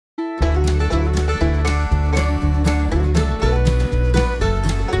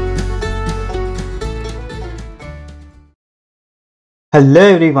Hello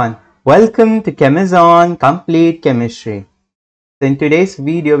everyone, welcome to Chemazon-Complete Chemistry. So in today's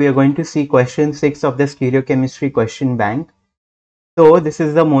video, we are going to see question 6 of the stereochemistry question bank. So this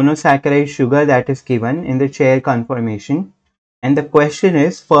is the monosaccharide sugar that is given in the chair conformation. And the question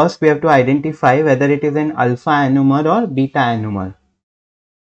is, first we have to identify whether it is an alpha anomer or beta anomer.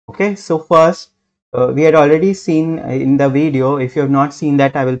 Okay, so first we had already seen in the video. If you have not seen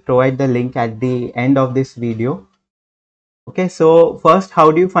that, I will provide the link at the end of this video. Okay, so first,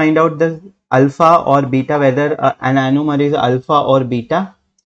 how do you find out the alpha or beta, whether an anomer is alpha or beta?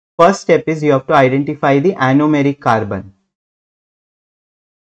 First step is you have to identify the anomeric carbon.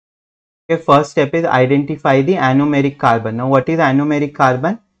 Okay, first step is identify the anomeric carbon. Now, what is anomeric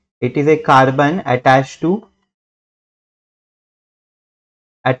carbon? It is a carbon attached to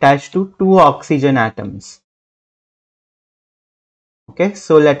two oxygen atoms. Okay,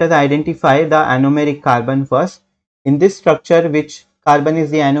 so let us identify the anomeric carbon first. In this structure, which carbon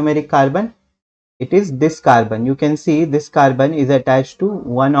is the anomeric carbon? It is this carbon. You can see this carbon is attached to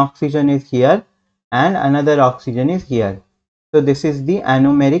one oxygen is here and another oxygen is here. So this is the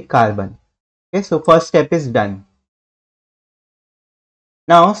anomeric carbon. Okay, so first step is done.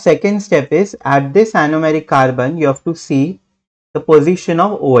 Now second step is, at this anomeric carbon you have to see the position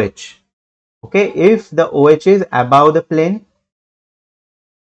of OH. Okay, if the OH is above the plane,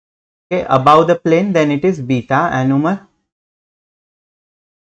 then it is beta anomer,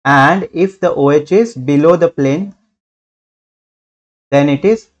 and if the OH is below the plane, then it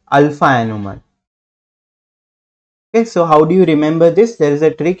is alpha anomer. Okay, so how do you remember this? There is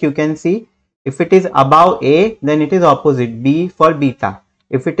a trick. You can see, if it is above A, then it is opposite, B for beta.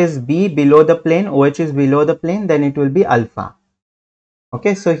 If it is B below the plane, OH is below the plane, then it will be alpha.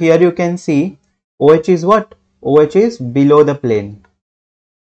 Okay, so here you can see OH is what? OH is below the plane.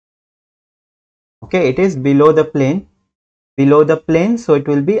 Okay, it is below the plane, so it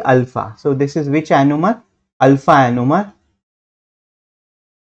will be alpha. So this is which anomer? Alpha anomer.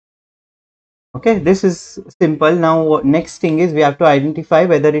 Okay, this is simple. Now next thing is we have to identify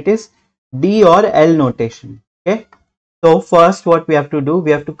whether it is D or L notation. Okay, so first what we have to do,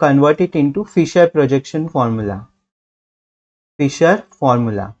 we have to convert it into Fisher projection formula. Fisher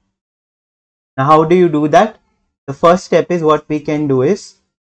formula. Now how do you do that? The first step is, what we can do is,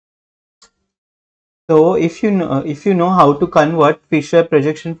 so if you know how to convert Fisher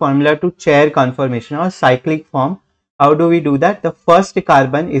projection formula to chair conformation or cyclic form, how do we do that? The first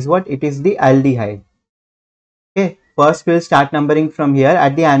carbon is what? It is the aldehyde. Okay, first we will start numbering from here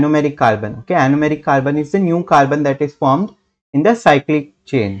at the anomeric carbon. Okay, anomeric carbon is the new carbon that is formed in the cyclic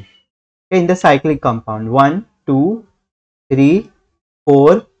chain. Okay, in the cyclic compound, 1, 2, 3,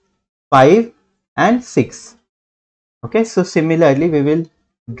 4, 5 and 6. Okay, so similarly we will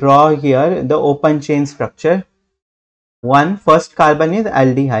draw here the open chain structure. First carbon is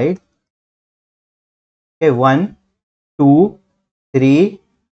aldehyde. Okay, 1, 2, 3,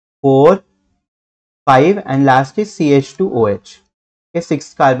 4, 5 and last is CH2OH. Okay,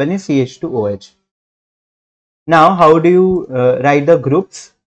 sixth carbon is CH2OH. Now how do you write the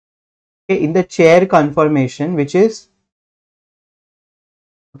groups? Okay, in the chair conformation, which is,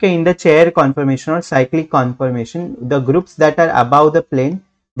 okay, in the chair conformation or cyclic conformation, the groups that are above the plane,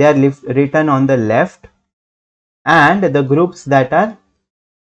 they are written on the left, and the groups that are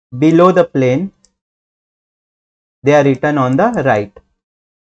below the plane, they are written on the right.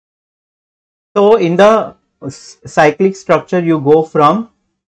 So in the cyclic structure, you go from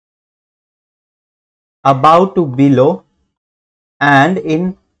above to below, and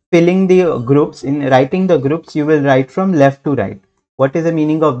in filling the groups, in writing the groups, you will write from left to right. What is the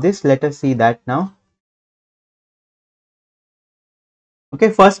meaning of this? Let us see that now. Okay,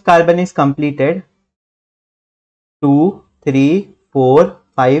 first carbon is completed, 2, 3, 4,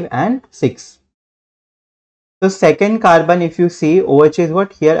 5 and 6. So second carbon, if you see, OH is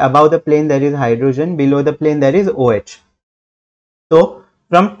what? Here above the plane there is hydrogen, below the plane there is OH. So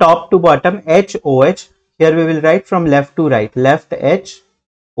from top to bottom, HOH, here we will write from left to right. Left H,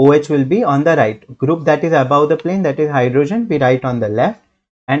 OH will be on the right. Group that is above the plane, that is hydrogen, we write on the left,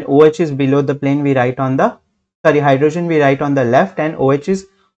 and OH is below the plane, we write on the, hydrogen we write on the left, and OH is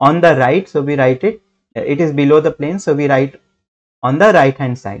on the right, so we write it, it is below the plane, so we write on the right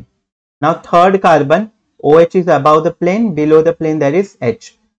hand side. Now third carbon, OH is above the plane, below the plane there is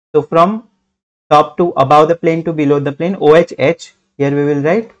H. So from top to above the plane to below the plane, OH, here we will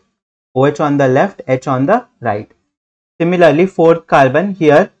write OH on the left, H on the right. Similarly, fourth carbon,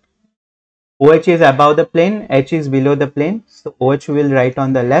 here OH is above the plane, H is below the plane, so OH will write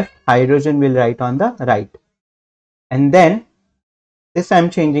on the left, hydrogen will write on the right. And then this I am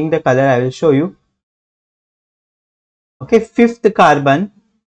changing the color, I will show you. Okay, fifth carbon.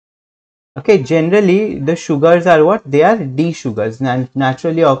 Okay, generally the sugars are what? They are D sugars.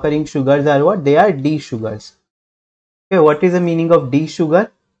 Naturally occurring sugars are what? They are D sugars. Okay, what is the meaning of D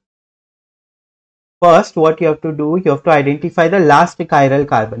sugar? First, what you have to do, you have to identify the last chiral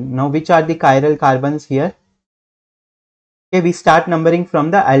carbon. Now, which are the chiral carbons here? Okay, we start numbering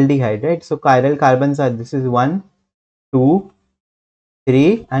from the aldehyde, right? So, chiral carbons are, this is 1, 2,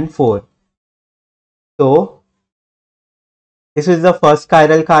 3 and 4. So, this is the first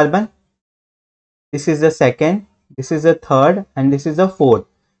chiral carbon, this is the second, this is the third and this is the fourth.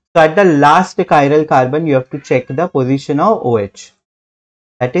 So, at the last chiral carbon, you have to check the position of OH.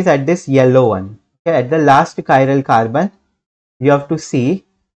 That is at this yellow one. Okay, at the last chiral carbon, you have to see,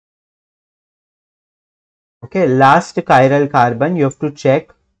 okay, last chiral carbon, you have to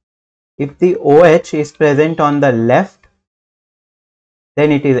check if the OH is present on the left,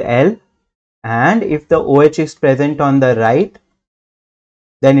 then it is L, and if the OH is present on the right,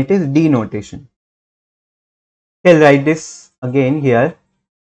 then it is D notation. Okay, I'll write this again here.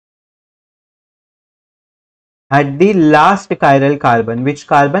 At the last chiral carbon, which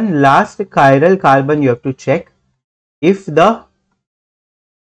carbon? Last chiral carbon, you have to check if the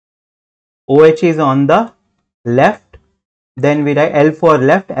OH is on the left, then we write L for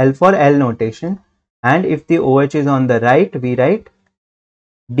left, L for L notation, and if the OH is on the right, we write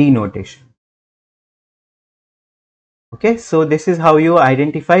D notation. Okay, so this is how you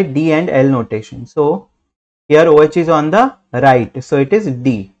identify D and L notation. So here OH is on the right, so it is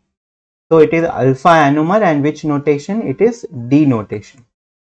D. So it is alpha anomer, and which notation? It is D notation.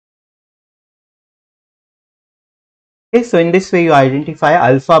 Okay, so in this way you identify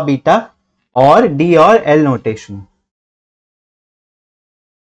alpha, beta or D or L notation.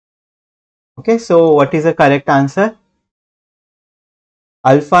 Okay, so what is the correct answer?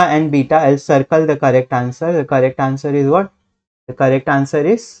 Alpha and beta. I'll circle the correct answer. The correct answer is what? The correct answer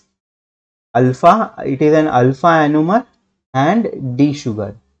is alpha. It is an alpha anomer and D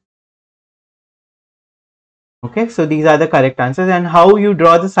sugar. Okay, so these are the correct answers. And how you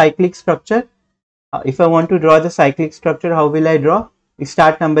draw the cyclic structure? If I want to draw the cyclic structure, how will I draw? We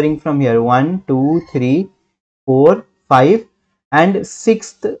start numbering from here: 1, 2, 3, 4, 5, and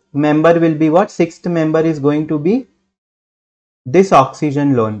sixth member will be what? Sixth member is going to be this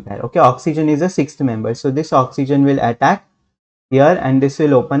oxygen lone pair. Okay, oxygen is a sixth member, so this oxygen will attack here and this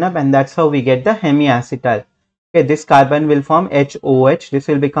will open up, and that's how we get the hemiacetal. Okay, this carbon will form HOH, this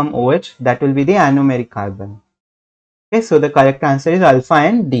will become OH, that will be the anomeric carbon. Okay, so the correct answer is alpha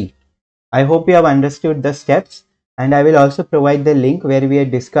and D. I hope you have understood the steps, and I will also provide the link where we have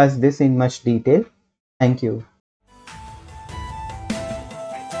discussed this in much detail. Thank you.